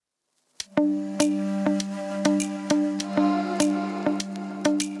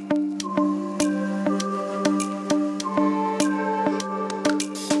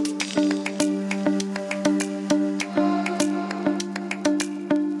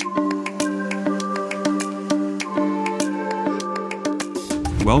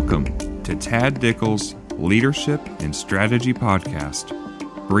Welcome to Tad Dickel's Leadership and Strategy Podcast,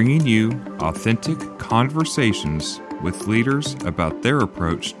 bringing you authentic conversations with leaders about their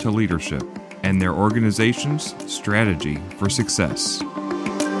approach to leadership and their organization's strategy for success.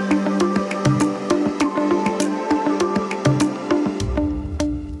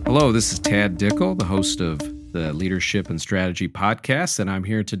 Hello, this is Tad Dickel, the host of the Leadership and Strategy Podcast, and I'm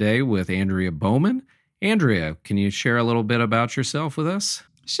here today with Andrea Baumann. Andrea, can you share a little bit about yourself with us?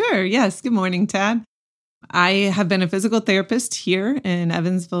 Sure. Yes. Good morning, Tad. I have been a physical therapist here in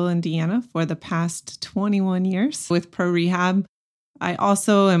Evansville, Indiana for the past 21 years with Pro Rehab. I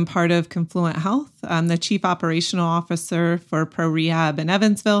also am part of Confluent Health. I'm the Chief Operational Officer for Pro Rehab in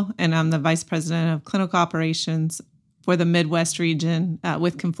Evansville, and I'm the Vice President of Clinical Operations for the Midwest region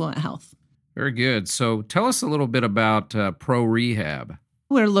with Confluent Health. Very good. So tell us a little bit about Pro Rehab.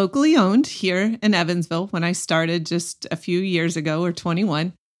 We're locally owned here in Evansville. When I started just a few years ago, or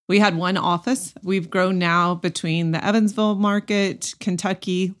 21, we had one office. We've grown now between the Evansville market,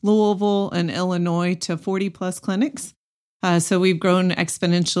 Kentucky, Louisville, and Illinois to 40 plus clinics. So we've grown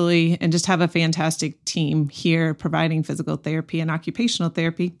exponentially and just have a fantastic team here providing physical therapy and occupational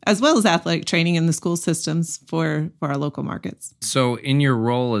therapy, as well as athletic training in the school systems for our local markets. So in your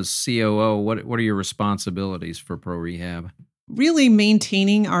role as COO, what are your responsibilities for Pro Rehab? Really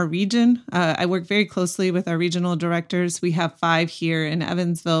maintaining our region. I work very closely with our regional directors. We have 5 here in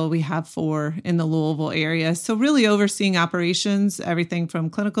Evansville. We have 4 in the Louisville area. So really overseeing operations, everything from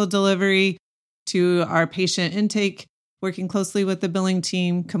clinical delivery to our patient intake, working closely with the billing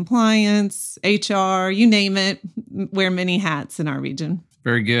team, compliance, HR, you name it, wear many hats in our region.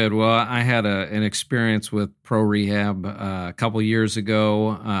 Very good. Well, I had an experience with Pro Rehab a couple years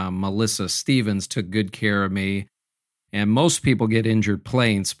ago. Melissa Stevens took good care of me. And most people get injured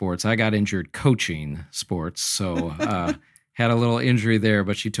playing sports. I got injured coaching sports, so had a little injury there,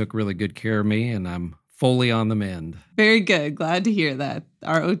 but she took really good care of me, and I'm fully on the mend. Very good. Glad to hear that.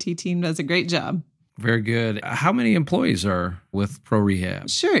 Our OT team does a great job. Very good. How many employees are with Pro Rehab?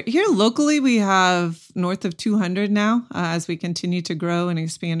 Sure. Here locally, we have north of 200 now as we continue to grow and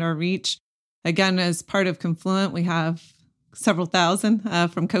expand our reach. Again, as part of Confluent, we have several thousand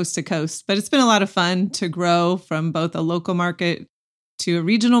from coast to coast. But it's been a lot of fun to grow from both a local market to a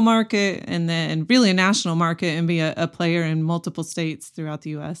regional market and then really a national market and be a player in multiple states throughout the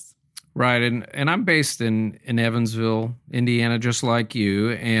U.S. Right. And I'm based in Evansville, Indiana, just like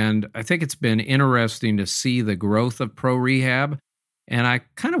you. And I think it's been interesting to see the growth of Pro Rehab. And I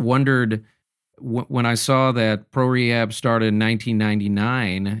kind of wondered when I saw that Pro Rehab started in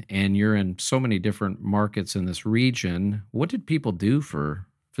 1999 and you're in so many different markets in this region, what did people do for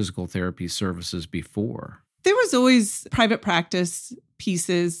physical therapy services before? There was always private practice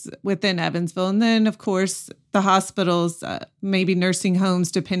pieces within Evansville. And then, of course, the hospitals, maybe nursing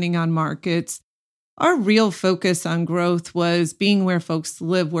homes, depending on markets. Our real focus on growth was being where folks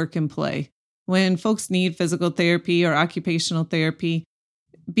live, work, and play. When folks need physical therapy or occupational therapy,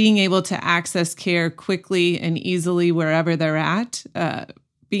 being able to access care quickly and easily wherever they're at,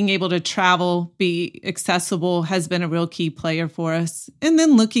 being able to travel, be accessible has been a real key player for us. And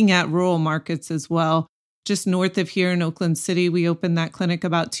then looking at rural markets as well. Just north of here in Oakland City, we opened that clinic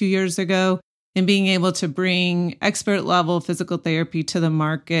about 2 years ago, and being able to bring expert level physical therapy to the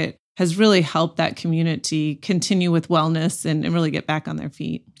market has really helped that community continue with wellness and really get back on their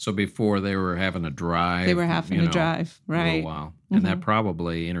feet. So before they were having to drive. They were having to drive, right. A little while. And that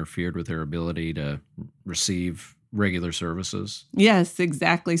probably interfered with their ability to receive regular services. Yes,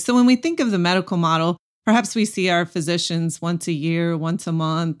 exactly. So when we think of the medical model, perhaps we see our physicians once a year, once a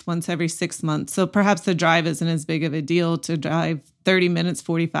month, once every 6 months. So perhaps the drive isn't as big of a deal to drive 30 minutes,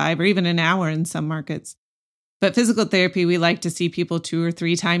 45, or even an hour in some markets. But physical therapy, we like to see people 2 or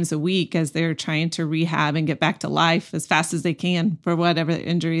 3 times a week as they're trying to rehab and get back to life as fast as they can for whatever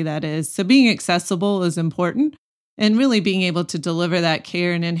injury that is. So being accessible is important, and really being able to deliver that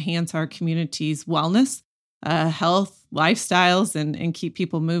care and enhance our community's wellness, health, lifestyles, and keep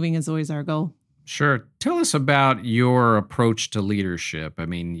people moving is always our goal. Sure. Tell us about your approach to leadership. I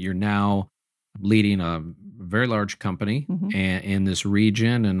mean, you're now leading a very large company in this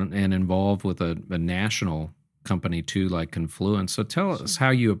region and involved with a national company too, like Confluent. So tell us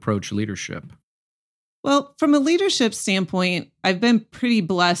how you approach leadership. Well, from a leadership standpoint, I've been pretty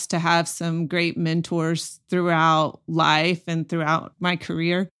blessed to have some great mentors throughout life and throughout my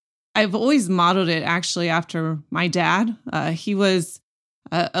career. I've always modeled it actually after my dad. He was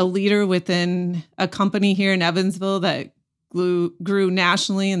a leader within a company here in Evansville that grew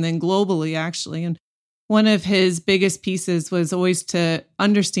nationally and then globally, actually. And one of his biggest pieces was always to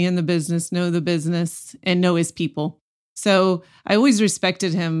understand the business, know the business, and know his people. So I always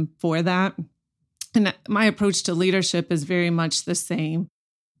respected him for that. And my approach to leadership is very much the same.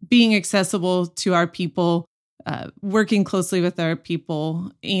 Being accessible to our people, working closely with our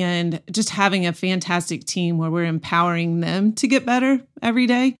people, and just having a fantastic team where we're empowering them to get better every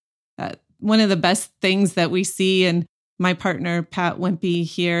day. One of the best things that we see, and my partner, Pat Wimpy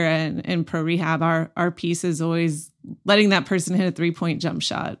here in Pro Rehab, our piece is always letting that person hit a 3-point jump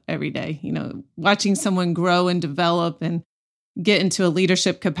shot every day. Watching someone grow and develop and get into a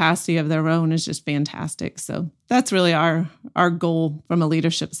leadership capacity of their own is just fantastic. So that's really our goal from a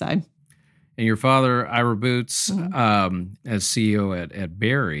leadership side. And your father, Ira Boots, as CEO at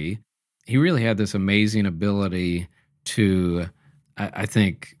Berry, he really had this amazing ability to, I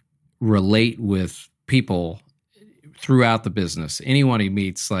think, relate with people throughout the business. Anyone he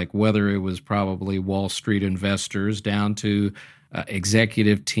meets, like whether it was probably Wall Street investors down to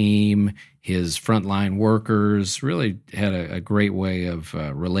executive team, his frontline workers, really had a great way of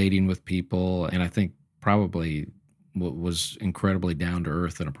relating with people. And I think probably was incredibly down to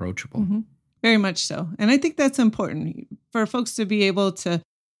earth and approachable. Mm-hmm. Very much so. And I think that's important for folks to be able to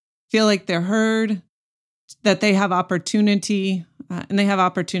feel like they're heard, that they have opportunity, and they have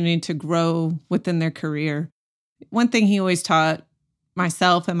opportunity to grow within their career. One thing he always taught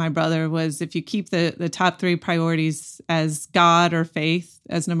myself and my brother was if you keep the top 3 priorities as God or faith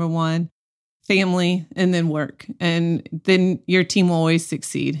as number 1, family, and then work, and then your team will always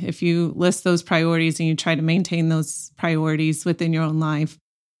succeed. If you list those priorities and you try to maintain those priorities within your own life,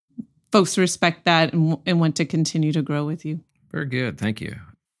 folks respect that and want to continue to grow with you. Very good. Thank you.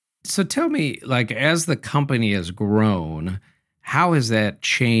 So tell me, like, as the company has grown, how has that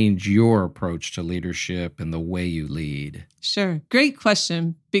changed your approach to leadership and the way you lead? Sure. Great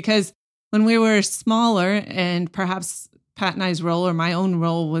question. Because when we were smaller, and perhaps Pat and I's role or my own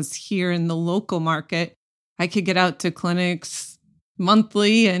role was here in the local market, I could get out to clinics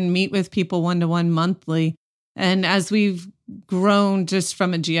monthly and meet with people one-to-one monthly. And as we've grown just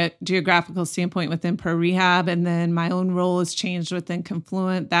from a geographical standpoint within Pro Rehab, and then my own role has changed within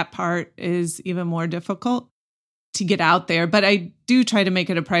Confluent, that part is even more difficult to get out there. But I do try to make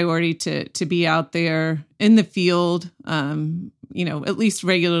it a priority to be out there in the field, at least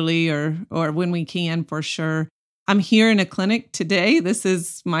regularly or when we can, for sure. I'm here in a clinic today. This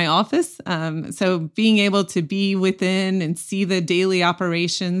is my office. So being able to be within and see the daily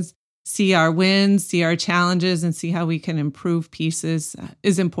operations, see our wins, see our challenges, and see how we can improve pieces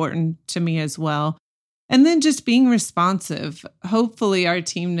is important to me as well. And then just being responsive. Hopefully our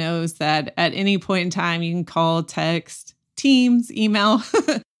team knows that at any point in time, you can call, text, Teams, email,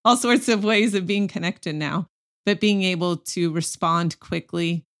 all sorts of ways of being connected now. But being able to respond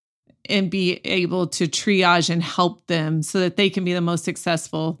quickly and be able to triage and help them so that they can be the most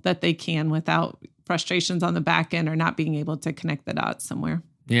successful that they can without frustrations on the back end or not being able to connect the dots somewhere.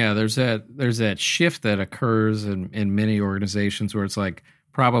 Yeah, there's that shift that occurs in many organizations where it's like,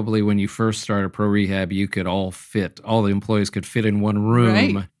 probably when you first started Pro Rehab, all the employees could fit in one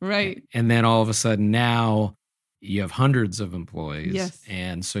room. Right. And then all of a sudden now you have hundreds of employees. Yes.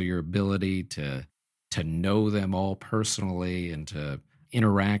 And so your ability to know them all personally and to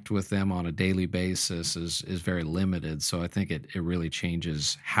interact with them on a daily basis is very limited. So I think it really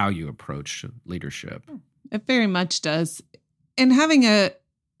changes how you approach leadership. It very much does. And having a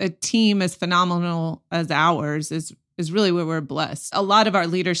team as phenomenal as ours is really where we're blessed. A lot of our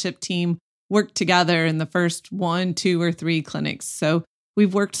leadership team worked together in the first 1, 2, or 3 clinics. So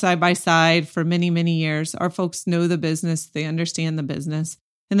we've worked side by side for many, many years. Our folks know the business. They understand the business.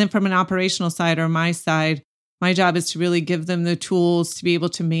 And then from an operational side or my side, my job is to really give them the tools to be able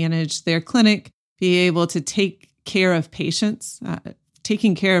to manage their clinic, be able to take care of patients.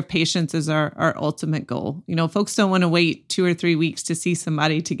 Taking care of patients is our ultimate goal. Folks don't want to wait 2 or 3 weeks to see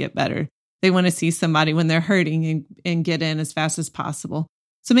somebody to get better. They want to see somebody when they're hurting and get in as fast as possible.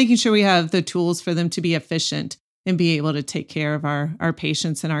 So making sure we have the tools for them to be efficient and be able to take care of our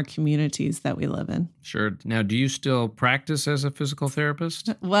patients and our communities that we live in. Sure. Now, do you still practice as a physical therapist?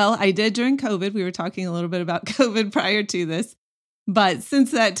 Well, I did during COVID. We were talking a little bit about COVID prior to this. But since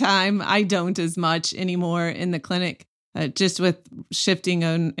that time, I don't as much anymore in the clinic, just with shifting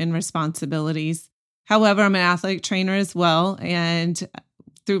in responsibilities. However, I'm an athletic trainer as well. And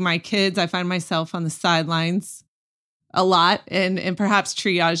through my kids, I find myself on the sidelines a lot and perhaps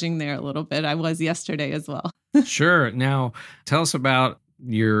triaging there a little bit. I was yesterday as well. Sure. Now, tell us about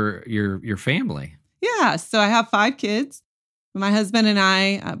your family. Yeah. So I have 5 kids. My husband and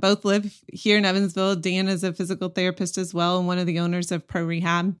I both live here in Evansville. Dan is a physical therapist as well and one of the owners of Pro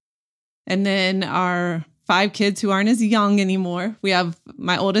Rehab. And then our 5 kids who aren't as young anymore.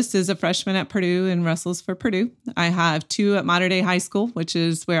 My oldest is a freshman at Purdue and wrestles for Purdue. I have 2 at Mater Dei High School, which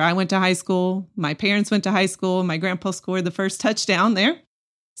is where I went to high school. My parents went to high school. My grandpa scored the first touchdown there.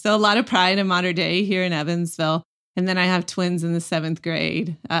 So a lot of pride in Mater Dei here in Evansville. And then I have twins in the 7th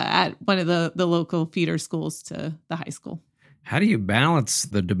grade at one of the local feeder schools to the high school. How do you balance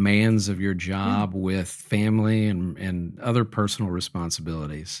the demands of your job with family and other personal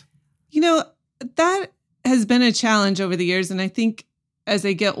responsibilities? That has been a challenge over the years. And I think as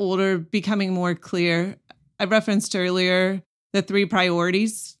I get older, becoming more clear. I referenced earlier the 3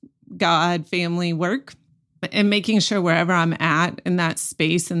 priorities: God, family, work, and making sure wherever I'm at in that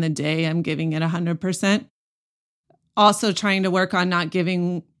space in the day, I'm giving it 100%. Also trying to work on not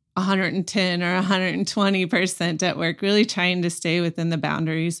giving 110 or 120% at work, really trying to stay within the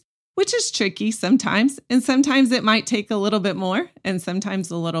boundaries, which is tricky sometimes. And sometimes it might take a little bit more and sometimes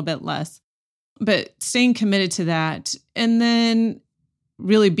a little bit less. But staying committed to that, and then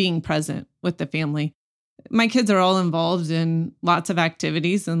really being present with the family. My kids are all involved in lots of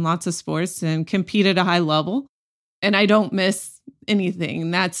activities and lots of sports and compete at a high level. And I don't miss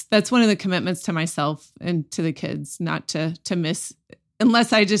anything. That's one of the commitments to myself and to the kids, not to miss,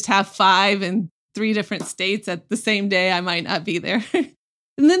 unless I just have 5 in 3 different states at the same day, I might not be there.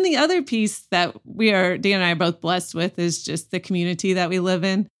 And then the other piece that Dan and I are both blessed with is just the community that we live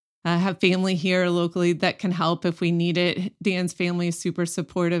in. I have family here locally that can help if we need it. Dan's family is super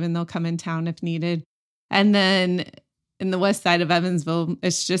supportive and they'll come in town if needed. And then in the west side of Evansville,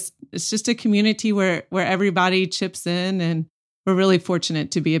 it's just a community where everybody chips in, and we're really fortunate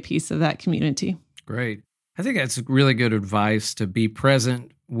to be a piece of that community. Great. I think that's really good advice, to be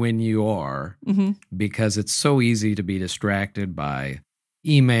present when you are, because it's so easy to be distracted by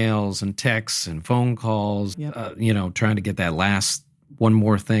emails and texts and phone calls, trying to get that last one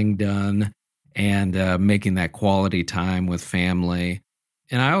more thing done and making that quality time with family.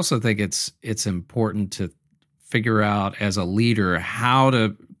 And I also think it's important to figure out as a leader how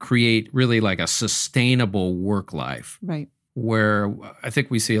to create really like a sustainable work life. Right. Where I think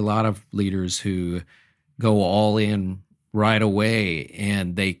we see a lot of leaders who go all in right away,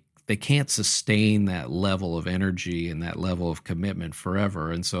 and they can't sustain that level of energy and that level of commitment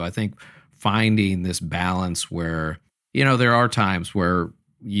forever. And so I think finding this balance where, there are times where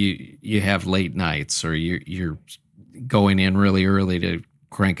you have late nights or you're going in really early to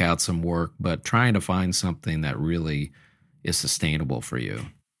crank out some work, but trying to find something that really is sustainable for you.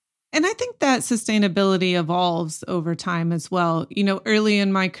 And I think that sustainability evolves over time as well. Early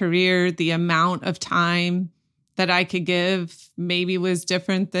in my career, the amount of time that I could give maybe was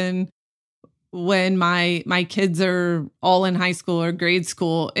different than when my kids are all in high school or grade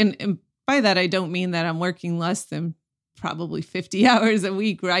school. And by that, I don't mean that I'm working less than probably 50 hours a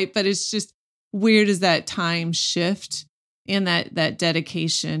week, right? But it's just, where does that time shift and that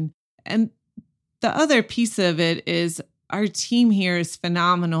dedication? And the other piece of it is our team here is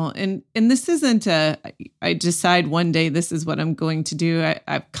phenomenal. And this isn't I decide one day this is what I'm going to do.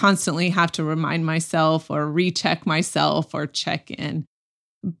 I constantly have to remind myself or recheck myself or check in.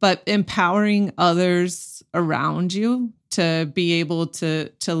 But empowering others around you to be able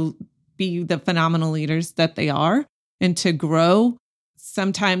to be the phenomenal leaders that they are and to grow.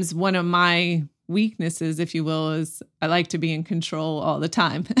 Sometimes one of my weaknesses, if you will, is I like to be in control all the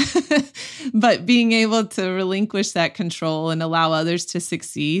time. But being able to relinquish that control and allow others to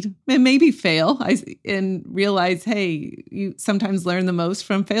succeed and maybe fail, and realize, hey, you sometimes learn the most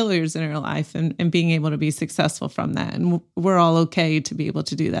from failures in your life, and being able to be successful from that. And we're all okay to be able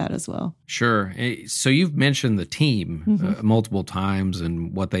to do that as well. Sure. So you've mentioned the team multiple times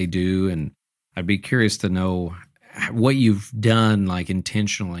and what they do. And I'd be curious to know what you've done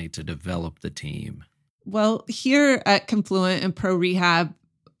intentionally to develop the team. Well, here at Confluent and Pro Rehab,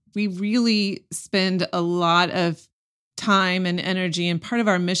 we really spend a lot of time and energy, and part of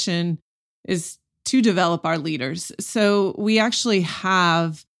our mission is to develop our leaders. So we actually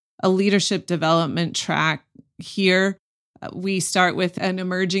have a leadership development track here. We start with an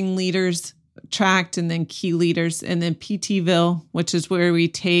emerging leaders track, and then key leaders, and then PTville, which is where we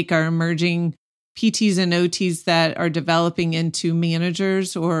take our emerging PTs and OTs that are developing into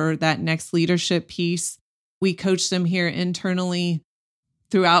managers or that next leadership piece. We coach them here internally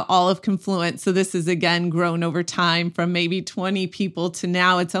throughout all of Confluent. So this is, again, grown over time from maybe 20 people to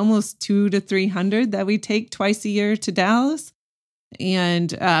now it's almost 200 to 300 that we take twice a year to Dallas,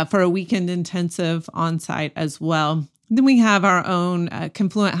 and for a weekend intensive on-site as well. Then we have our own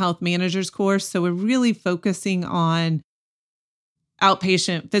Confluent Health Managers course. So we're really focusing on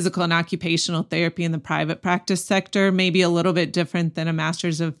outpatient physical and occupational therapy in the private practice sector, maybe a little bit different than a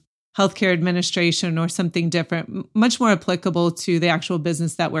master's of healthcare administration or something different, much more applicable to the actual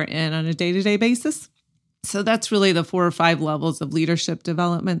business that we're in on a day-to-day basis. So that's really the 4 or 5 levels of leadership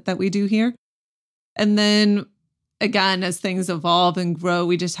development that we do here. And then again, as things evolve and grow,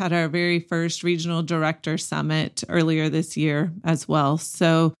 we just had our very first regional director summit earlier this year as well.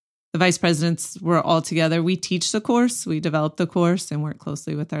 So the vice presidents were all together. We teach the course, we develop the course, and work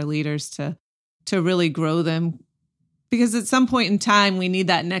closely with our leaders to really grow them. Because at some point in time, we need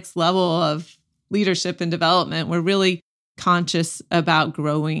that next level of leadership and development. We're really conscious about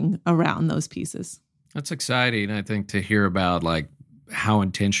growing around those pieces. That's exciting, I think, to hear about like how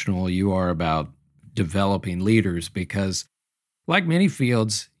intentional you are about developing leaders, because like many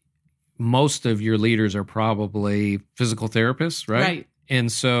fields, most of your leaders are probably physical therapists, right? Right. And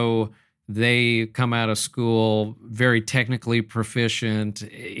so they come out of school very technically proficient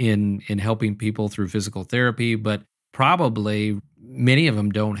in helping people through physical therapy, but probably many of them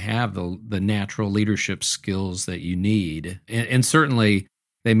don't have the natural leadership skills that you need. And certainly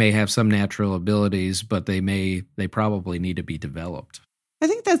they may have some natural abilities, but they probably need to be developed. I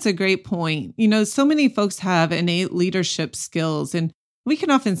think that's a great point. You know, so many folks have innate leadership skills, and we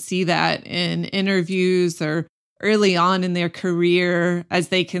can often see that in interviews or early on in their career as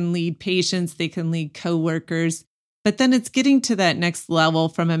they can lead patients, they can lead coworkers. But then it's getting to that next level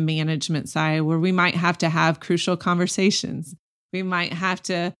from a management side where we might have to have crucial conversations. We might have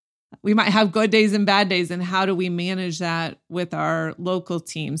good days and bad days. And how do we manage that with our local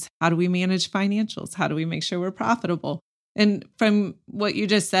teams? How do we manage financials? How do we make sure we're profitable? And from what you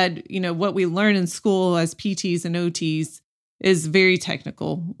just said, you know, what we learn in school as PTs and OTs is very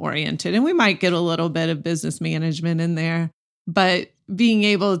technical oriented. And we might get a little bit of business management in there, but being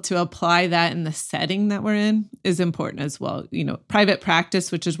able to apply that in the setting that we're in is important as well. You know, private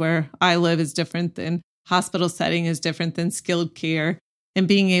practice, which is where I live, is different than hospital setting, is different than skilled care. And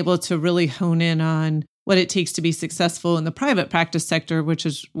being able to really hone in on what it takes to be successful in the private practice sector, which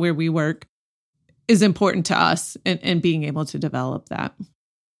is where we work, is important to us, and being able to develop that.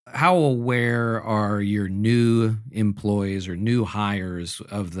 How aware are your new employees or new hires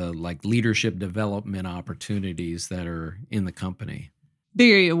of the like leadership development opportunities that are in the company?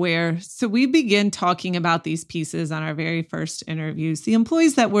 Very aware. So we begin talking about these pieces on our very first interviews. The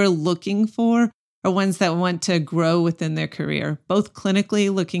employees that we're looking for are ones that want to grow within their career, both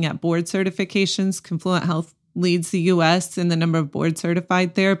clinically, looking at board certifications. Confluent Health leads the U.S. in the number of board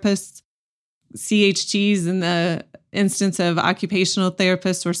certified therapists. CHTs in the instance of occupational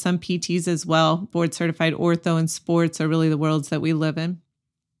therapists, or some PTs as well. Board certified ortho and sports are really the worlds that we live in.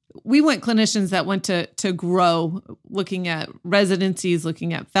 We want clinicians that want to grow, looking at residencies,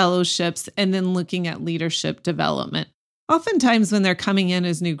 looking at fellowships, and then looking at leadership development. Oftentimes when they're coming in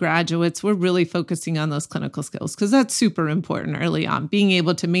as new graduates, we're really focusing on those clinical skills because that's super important early on. Being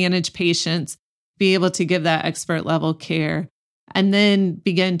able to manage patients, be able to give that expert level care, and then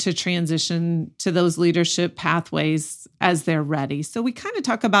begin to transition to those leadership pathways as they're ready. So we kind of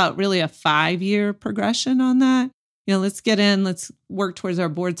talk about really a 5-year progression on that. You know, let's get in, let's work towards our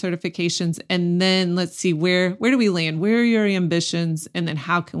board certifications, and then let's see where do we land? Where are your ambitions? And then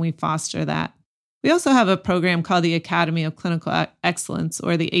how can we foster that? We also have a program called the Academy of Clinical Excellence,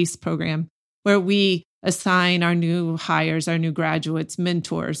 or the ACE program, where we assign our new hires, our new graduates,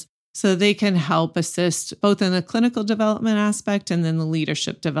 mentors, so they can help assist both in the clinical development aspect and then the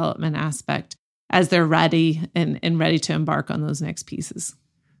leadership development aspect as they're ready and ready to embark on those next pieces.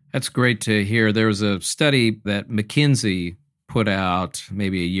 That's great to hear. There was a study that McKinsey put out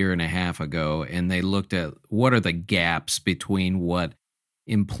maybe a year and a half ago, and they looked at what are the gaps between what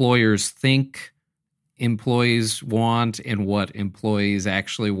employers think employees want and what employees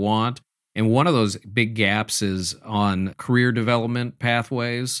actually want. And one of those big gaps is on career development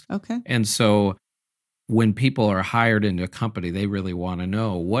pathways. Okay. And so when people are hired into a company, they really want to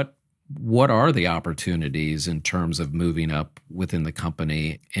know what are the opportunities in terms of moving up within the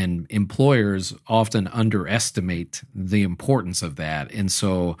company. And employers often underestimate the importance of that. And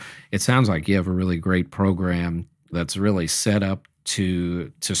so it sounds like you have a really great program that's really set up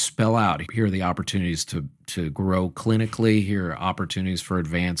to spell out, here are the opportunities to grow clinically, here are opportunities for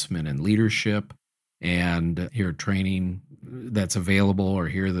advancement and leadership, and here are training that's available, or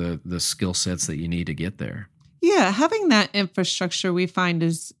here are the skill sets that you need to get there. Yeah, having that infrastructure we find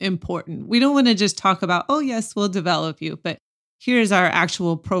is important. We don't want to just talk about, oh, yes, we'll develop you, but here's our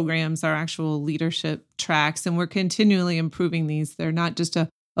actual programs, our actual leadership tracks, and we're continually improving these. They're not just a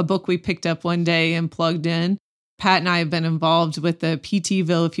book we picked up one day and plugged in. Pat and I have been involved with the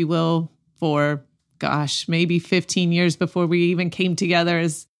PTville, if you will, for, maybe 15 years before we even came together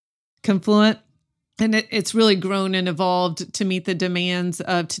as Confluent. And it's really grown and evolved to meet the demands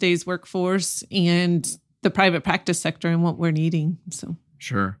of today's workforce and the private practice sector and what we're needing. So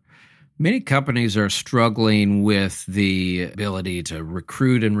Sure. Many companies are struggling with the ability to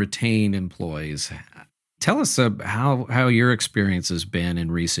recruit and retain employees. Tell us how your experience has been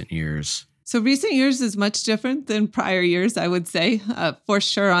in recent years. So recent years is much different than prior years, I would say, for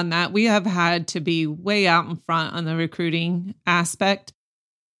sure on that. We have had to be way out in front on the recruiting aspect.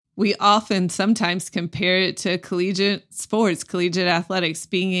 We often sometimes compare it to collegiate sports, collegiate athletics,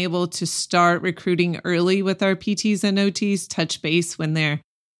 being able to start recruiting early with our PTs and OTs, touch base when they're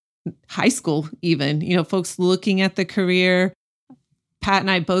high school even, folks looking at the career. Pat and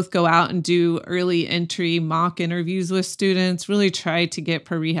I both go out and do early entry mock interviews with students, really try to get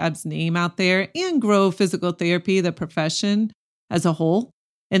Pro Rehab's name out there and grow physical therapy, the profession as a whole.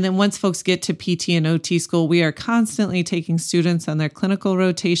 And then once folks get to PT and OT school, we are constantly taking students on their clinical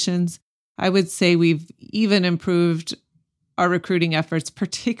rotations. I would say we've even improved our recruiting efforts,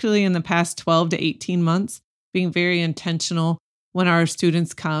 particularly in the past 12 to 18 months, being very intentional when our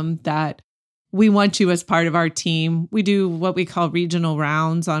students come that we want you as part of our team. We do what we call regional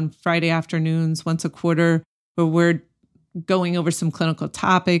rounds on Friday afternoons once a quarter, where we're going over some clinical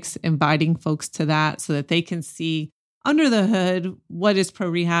topics, inviting folks to that so that they can see under the hood, what is Pro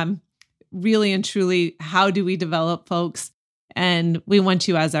Rehab? Really and truly, how do we develop folks? And we want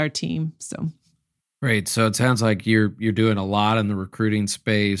you as our team. So Great. So it sounds like you're doing a lot in the recruiting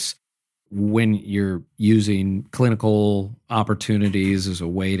space when you're using clinical opportunities as a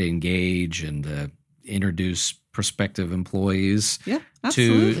way to engage and introduce prospective employees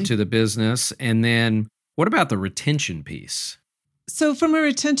to the business. And then what about the retention piece? So from a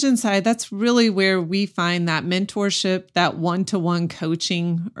retention side, that's really where we find that mentorship, that one-to-one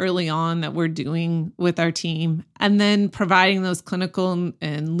coaching early on that we're doing with our team, and then providing those clinical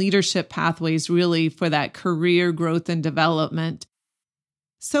and leadership pathways really for that career growth and development.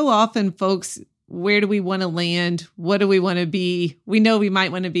 So often, folks, where do we want to land? What do we want to be? We know we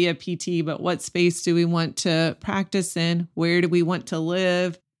might want to be a PT, but what space do we want to practice in? Where do we want to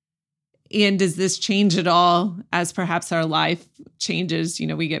live? And does this change at all as perhaps our life changes?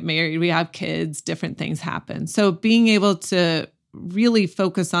 We get married, we have kids, different things happen. So being able to really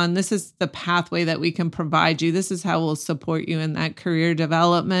focus on this is the pathway that we can provide you. This is how we'll support you in that career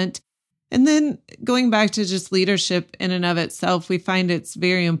development. And then going back to just leadership in and of itself, we find it's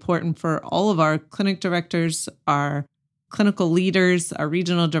very important for all of our clinic directors, our clinical leaders, our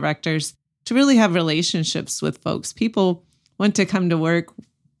regional directors to really have relationships with folks. People want to come to work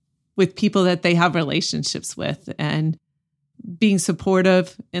with people that they have relationships with and being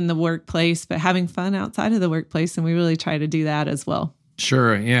supportive in the workplace, but having fun outside of the workplace. And we really try to do that as well.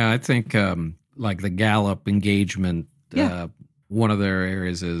 Sure. Yeah. I think like the Gallup engagement, one of their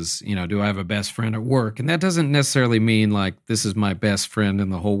areas is, do I have a best friend at work? And that doesn't necessarily mean like this is my best friend in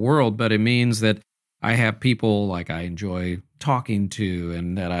the whole world, but it means that I have people like I enjoy talking to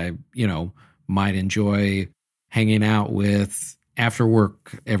and that I, might enjoy hanging out with after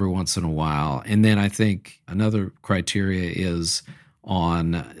work every once in a while. And then I think another criteria is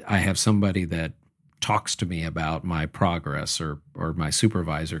I have somebody that talks to me about my progress or my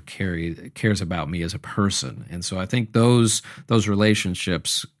supervisor cares about me as a person. And so I think those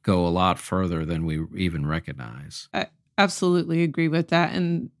relationships go a lot further than we even recognize. I absolutely agree with that.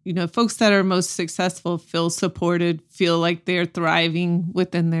 And, folks that are most successful feel supported, feel like they're thriving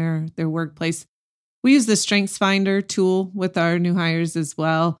within their workplace. We use the Strengths Finder tool with our new hires as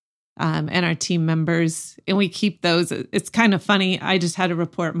well, and our team members, and we keep those. It's kind of funny. I just had to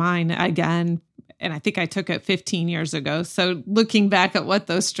report mine again, and I think I took it 15 years ago. So looking back at what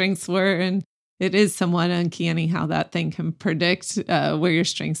those strengths were, and it is somewhat uncanny how that thing can predict where your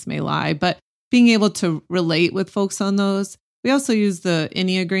strengths may lie. But being able to relate with folks on those. We also use the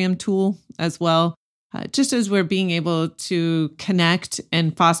Enneagram tool as well. Just as we're being able to connect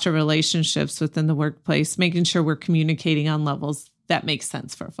and foster relationships within the workplace, making sure we're communicating on levels that make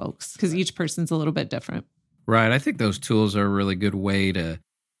sense for folks because each person's a little bit different. Right. I think those tools are a really good way to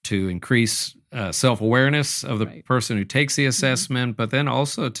increase self-awareness of the person who takes the assessment, but then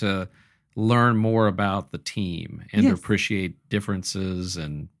also to learn more about the team and to appreciate differences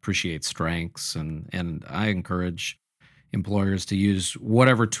and appreciate strengths. And I encourage employers to use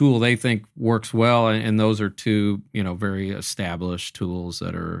whatever tool they think works well. And those are two, very established tools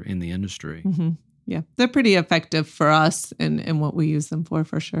that are in the industry. Mm-hmm. Yeah, they're pretty effective for us and what we use them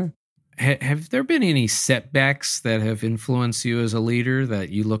for sure. Have there been any setbacks that have influenced you as a leader that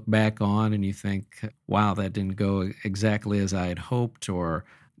you look back on and you think, wow, that didn't go exactly as I had hoped, or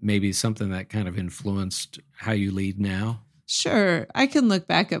maybe something that kind of influenced how you lead now? Sure. I can look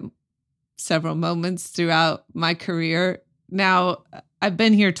back at several moments throughout my career. Now, I've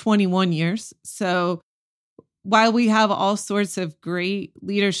been here 21 years. So while we have all sorts of great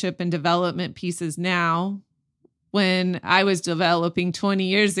leadership and development pieces now, when I was developing 20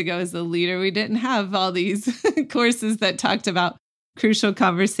 years ago as a leader, we didn't have all these courses that talked about crucial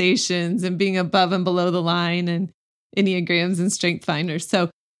conversations and being above and below the line and Enneagrams and strength finders. So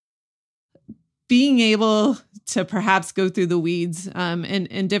being able to perhaps go through the weeds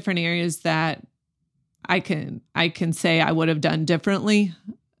in different areas that I can say I would have done differently,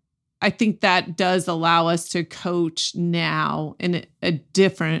 I think that does allow us to coach now in a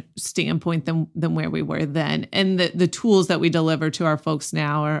different standpoint than where we were then. And the tools that we deliver to our folks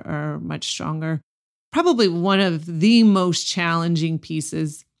now are much stronger. Probably one of the most challenging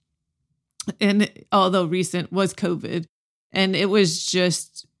pieces, and although recent, was COVID. And it was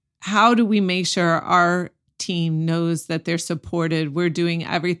just, how do we make sure our team knows that they're supported? We're doing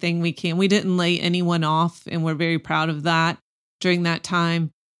everything we can. We didn't lay anyone off, and we're very proud of that during that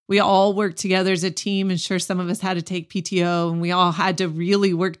time. We all worked together as a team, and sure, some of us had to take PTO, and we all had to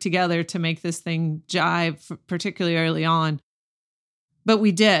really work together to make this thing jive, particularly early on. But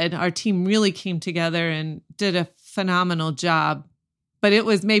we did. Our team really came together and did a phenomenal job. But it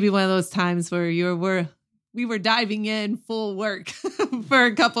was maybe one of those times where we were diving in full work for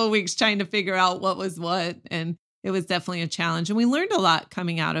a couple of weeks trying to figure out what was what. And it was definitely a challenge. And we learned a lot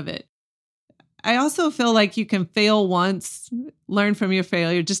coming out of it. I also feel like you can fail once, learn from your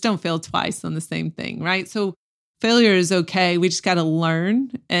failure, just don't fail twice on the same thing, right? So failure is okay. We just got to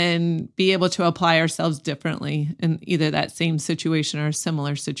learn and be able to apply ourselves differently in either that same situation or a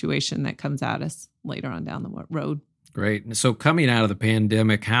similar situation that comes at us later on down the road. Great. So coming out of the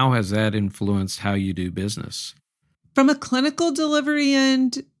pandemic, how has that influenced how you do business? From a clinical delivery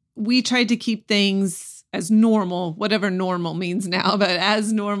end, we tried to keep things as normal, whatever normal means now, but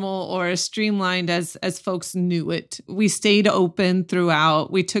as normal or as streamlined as folks knew it. We stayed open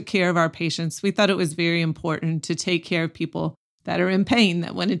throughout. We took care of our patients. We thought it was very important to take care of people that are in pain,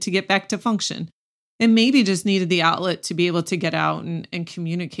 that wanted to get back to function, and maybe just needed the outlet to be able to get out and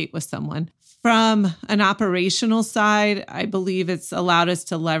communicate with someone. From an operational side, I believe it's allowed us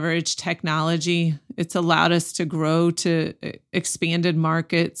to leverage technology. It's allowed us to grow to expanded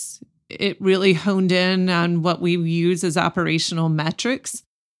markets. It really honed in on what we use as operational metrics,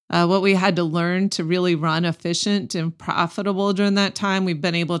 what we had to learn to really run efficient and profitable during that time. We've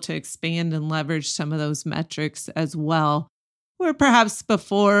been able to expand and leverage some of those metrics as well. Where perhaps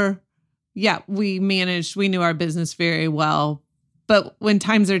before, we knew our business very well. But when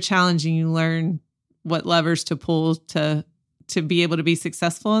times are challenging, you learn what levers to pull to be able to be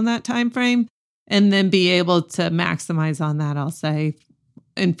successful in that time frame, and then be able to maximize on that, I'll say,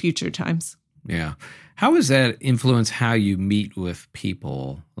 in future times. Yeah. How does that influence how you meet with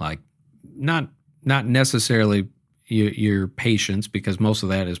people? Like not necessarily your patients, because most of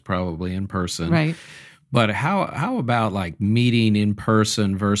that is probably in person. Right. But how about like meeting in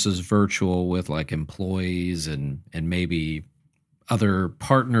person versus virtual with like employees and maybe other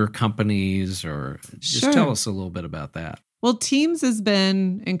partner companies, or just tell us a little bit about that. Well, Teams has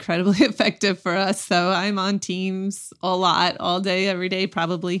been incredibly effective for us. So I'm on Teams a lot, all day, every day,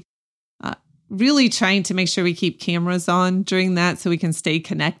 probably. Really trying to make sure we keep cameras on during that so we can stay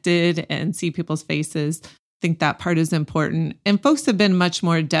connected and see people's faces. I think that part is important. And folks have been much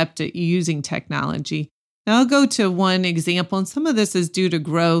more adept at using technology. Now I'll go to one example, and some of this is due to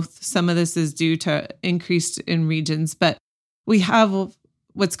growth. Some of this is due to increase in regions, but we have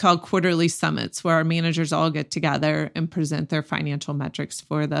what's called quarterly summits where our managers all get together and present their financial metrics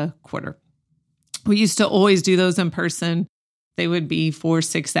for the quarter. We used to always do those in person. They would be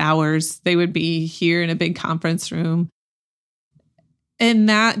 4-6 hours. They would be here in a big conference room. And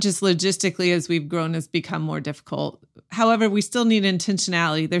that just logistically, as we've grown, has become more difficult. However, we still need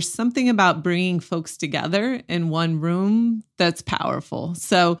intentionality. There's something about bringing folks together in one room that's powerful.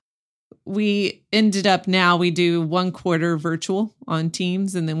 So we ended up now we do 1 quarter virtual on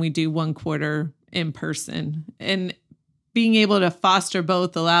Teams, and then we do 1 quarter in person. And being able to foster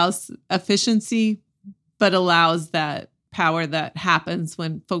both allows efficiency, but allows that power that happens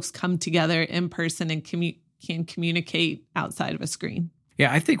when folks come together in person and can communicate outside of a screen.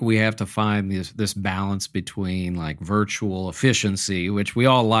 Yeah, I think we have to find this balance between like virtual efficiency, which we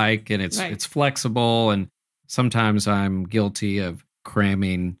all like, and it's flexible. And sometimes I'm guilty of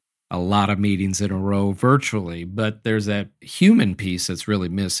cramming a lot of meetings in a row virtually, but there's that human piece that's really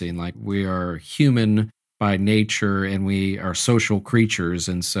missing. Like, we are human by nature and we are social creatures.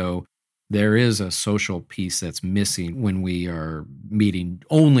 And so there is a social piece that's missing when we are meeting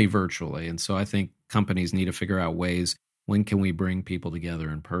only virtually. And so I think companies need to figure out ways When can we bring people together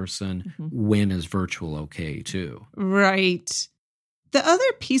in person? When is virtual okay too? Right. The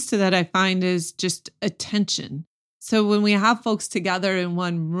other piece to that I find is just attention. So when we have folks together in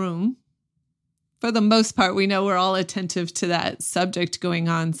one room, for the most part, we know we're all attentive to that subject going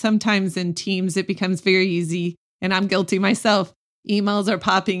on. Sometimes in teams, it becomes very easy, and I'm guilty myself. Emails are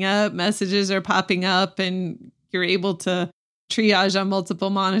popping up, messages are popping up, and you're able to triage on multiple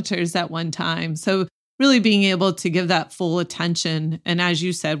monitors at one time. So really being able to give that full attention. And as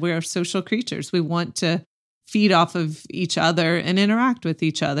you said, we're social creatures. We want to feed off of each other and interact with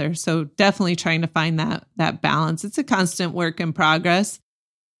each other. So definitely trying to find that balance. It's a constant work in progress,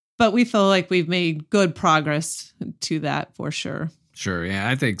 but we feel like we've made good progress to that for sure. Sure. Yeah.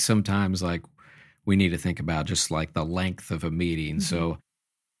 I think sometimes like we need to think about just like the length of a meeting. So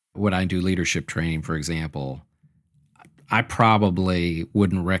when I do leadership training, for example, I probably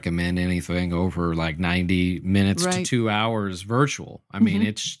wouldn't recommend anything over like 90 minutes to 2 hours virtual. I mean,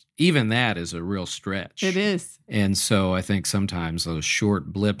 it's even that is a real stretch. It is. And so I think sometimes those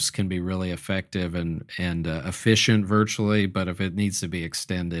short blips can be really effective and efficient virtually. But if it needs to be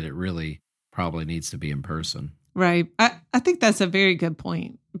extended, it really probably needs to be in person. Right. I think that's a very good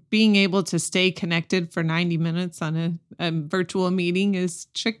point. Being able to stay connected for 90 minutes on a virtual meeting is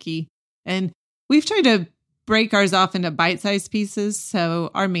tricky. And we've tried to break ours off into bite-sized pieces. So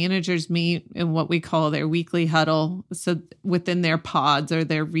our managers meet in what we call their weekly huddle. So within their pods or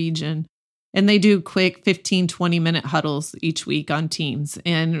their region, and they do quick 15, 20-minute huddles each week on Teams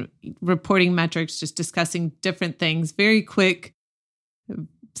and reporting metrics, just discussing different things, very quick,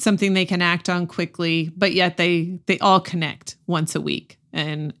 something they can act on quickly, but yet they all connect once a week.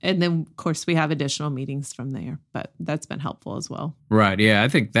 And then, of course, we have additional meetings from there, but that's been helpful as well. Right. Yeah. I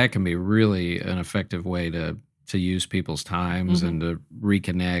think that can be really an effective way to use people's times and to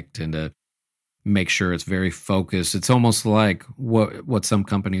reconnect and to make sure it's very focused. It's almost like what some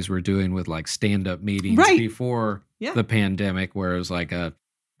companies were doing with like stand-up meetings before the pandemic, where it was like a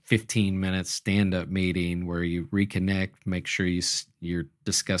 15-minute stand-up meeting where you reconnect, make sure you're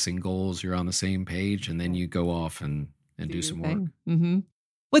discussing goals, you're on the same page, and then you go off and do some work.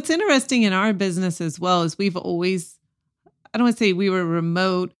 What's interesting in our business as well is we've always, I don't want to say we were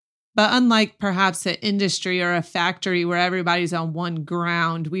remote, but unlike perhaps an industry or a factory where everybody's on one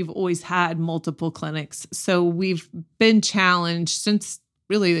ground, we've always had multiple clinics. So we've been challenged since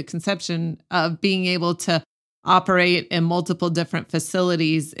really the conception of being able to operate in multiple different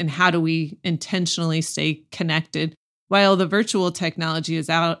facilities, and how do we intentionally stay connected? While the virtual technology is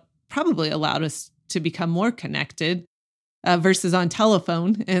out, probably allowed us to become more connected versus on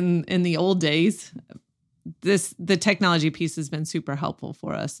telephone in the old days. The technology piece has been super helpful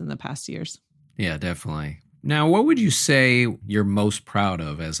for us in the past years. Yeah, definitely. Now, what would you say you're most proud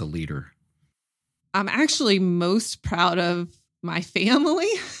of as a leader? I'm actually most proud of my family.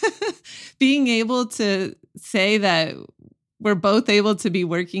 Being able to say that we're both able to be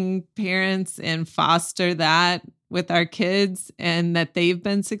working parents and foster that with our kids, and that they've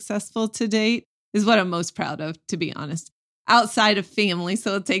been successful to date is what I'm most proud of, to be honest. Outside of family,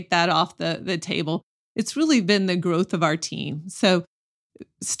 so I'll take that off the table. It's really been the growth of our team. So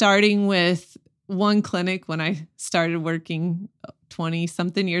starting with one clinic when I started working 20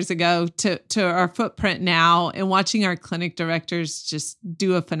 something years ago to our footprint now, and watching our clinic directors just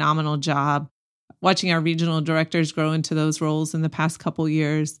do a phenomenal job, watching our regional directors grow into those roles in the past couple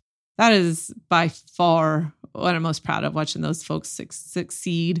years. That is by far what I'm most proud of, watching those folks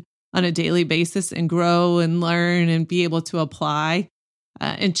succeed on a daily basis and grow and learn and be able to apply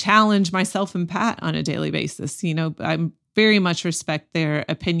and challenge myself and Pat on a daily basis. You know, I very much respect their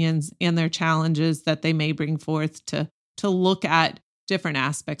opinions and their challenges that they may bring forth to look at different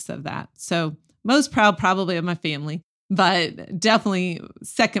aspects of that. So most proud probably of my family, but definitely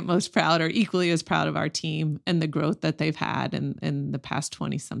second most proud or equally as proud of our team and the growth that they've had in the past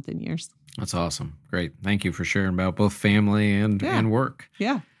 20 something years. That's awesome. Great. Thank you for sharing about both family and work.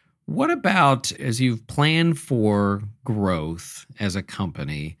 Yeah. What about, as you've planned for growth as a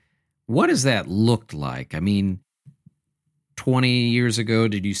company, what does that look like? I mean, 20 years ago,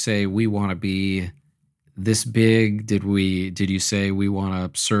 did you say we want to be this big? Did you say we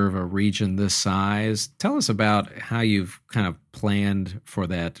want to serve a region this size? Tell us about how you've kind of planned for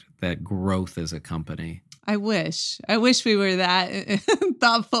that growth as a company. I wish we were that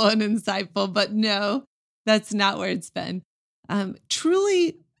thoughtful and insightful, but no, that's not where it's been.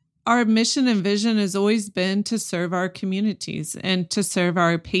 Truly, our mission and vision has always been to serve our communities and to serve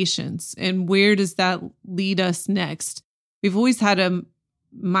our patients. And where does that lead us next? We've always had a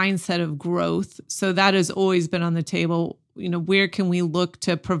mindset of growth. So that has always been on the table. You know, where can we look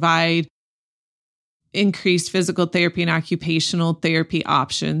to provide increased physical therapy and occupational therapy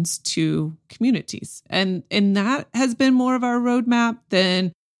options to communities. And that has been more of our roadmap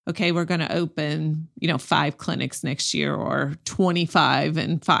than, okay, we're going to open, 5 clinics next year or 25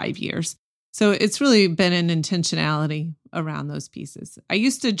 in 5 years. So it's really been an intentionality around those pieces. I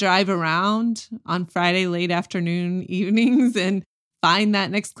used to drive around on Friday late afternoon evenings and find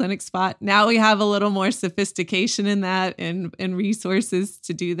that next clinic spot. Now we have a little more sophistication in that and resources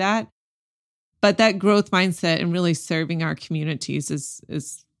to do that. But that growth mindset and really serving our communities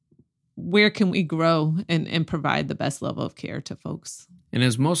is where can we grow and provide the best level of care to folks. And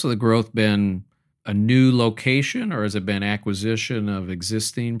has most of the growth been a new location, or has it been acquisition of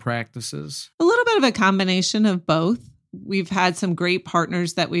existing practices? A little bit of a combination of both. We've had some great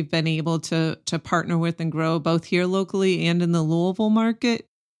partners that we've been able to partner with and grow both here locally and in the Louisville market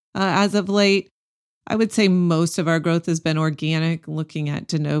as of late. I would say most of our growth has been organic, looking at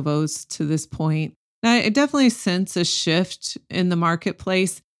de novos to this point. Now, I definitely sense a shift in the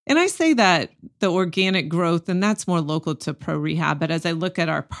marketplace. And I say that the organic growth, and that's more local to Pro Rehab. But as I look at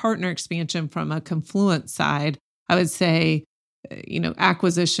our partner expansion from a Confluent side, I would say,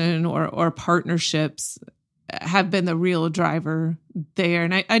 acquisition or partnerships have been the real driver there.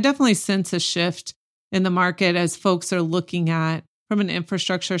 And I definitely sense a shift in the market as folks are looking at from an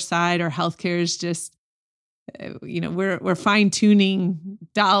infrastructure side, or healthcare is just, we're fine-tuning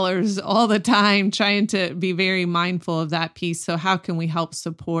dollars all the time, trying to be very mindful of that piece. So how can we help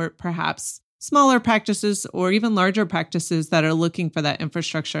support perhaps smaller practices or even larger practices that are looking for that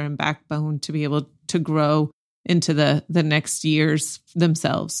infrastructure and backbone to be able to grow into the next years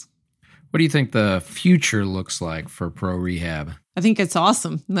themselves? What do you think the future looks like for Pro Rehab? I think it's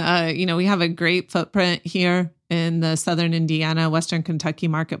awesome. We have a great footprint here in the Southern Indiana, Western Kentucky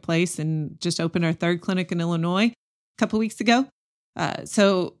marketplace, and just opened our 3rd clinic in Illinois a couple weeks ago.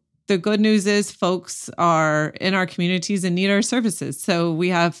 So the good news is folks are in our communities and need our services. So we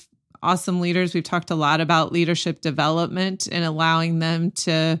have awesome leaders. We've talked a lot about leadership development and allowing them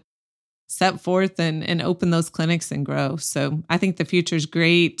to step forth and open those clinics and grow. So I think the future is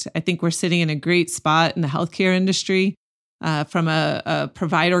great. I think we're sitting in a great spot in the healthcare industry from a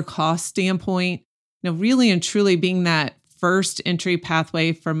provider cost standpoint. Really and truly being that first entry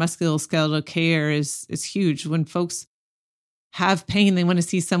pathway for musculoskeletal care is huge. When folks have pain, they want to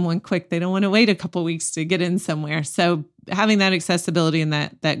see someone quick. They don't want to wait a couple of weeks to get in somewhere. So having that accessibility and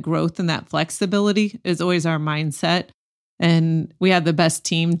that growth and that flexibility is always our mindset. And we have the best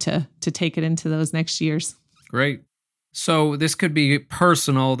team to take it into those next years. Great. So this could be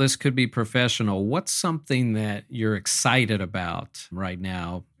personal, this could be professional. What's something that you're excited about right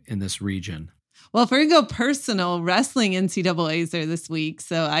now in this region? Well, if we're going to go personal, wrestling NCAAs are this week.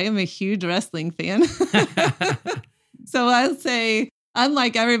 So I am a huge wrestling fan. So I'll say,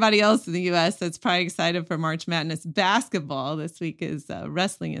 unlike everybody else in the U.S. that's probably excited for March Madness basketball, this week is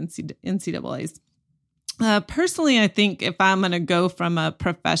wrestling NCAAs. Personally, I think if I'm going to go from a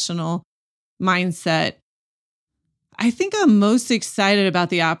professional mindset, I think I'm most excited about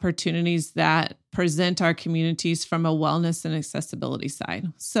the opportunities that present our communities from a wellness and accessibility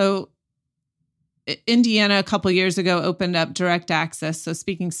side. So Indiana, a couple of years ago, opened up direct access. So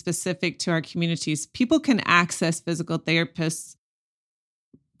speaking specific to our communities, people can access physical therapists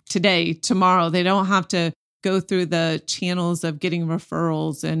today, tomorrow. They don't have to go through the channels of getting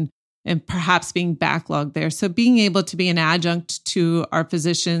referrals and perhaps being backlogged there. So being able to be an adjunct to our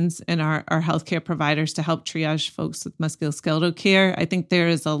physicians and our healthcare providers to help triage folks with musculoskeletal care, I think there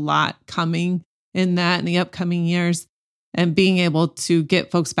is a lot coming in that in the upcoming years, and being able to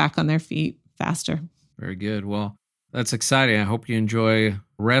get folks back on their feet faster. Very good. Well, that's exciting. I hope you enjoy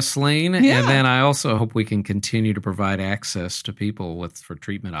wrestling. Yeah. And then I also hope we can continue to provide access to people for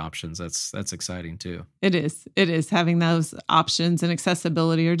treatment options. That's exciting too. It is. Having those options and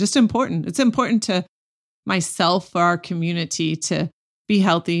accessibility are just important. It's important to myself, for our community, to be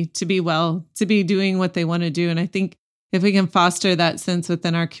healthy, to be well, to be doing what they want to do. And I think if we can foster that sense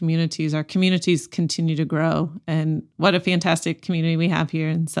within our communities continue to grow. And what a fantastic community we have here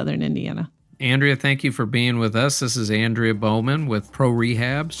in Southern Indiana. Andrea, thank you for being with us. This is Andrea Baumann with Pro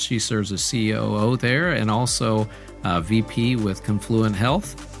Rehab. She serves as COO there and also VP with Confluent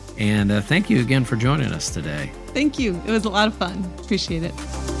Health. And thank you again for joining us today. Thank you. It was a lot of fun. Appreciate it.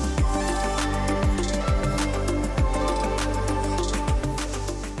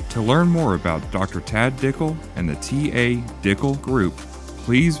 To learn more about Dr. Tad Dickel and the T.A. Dickel Group,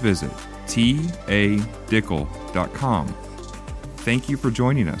 please visit tadickel.com. Thank you for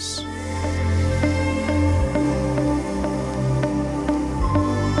joining us.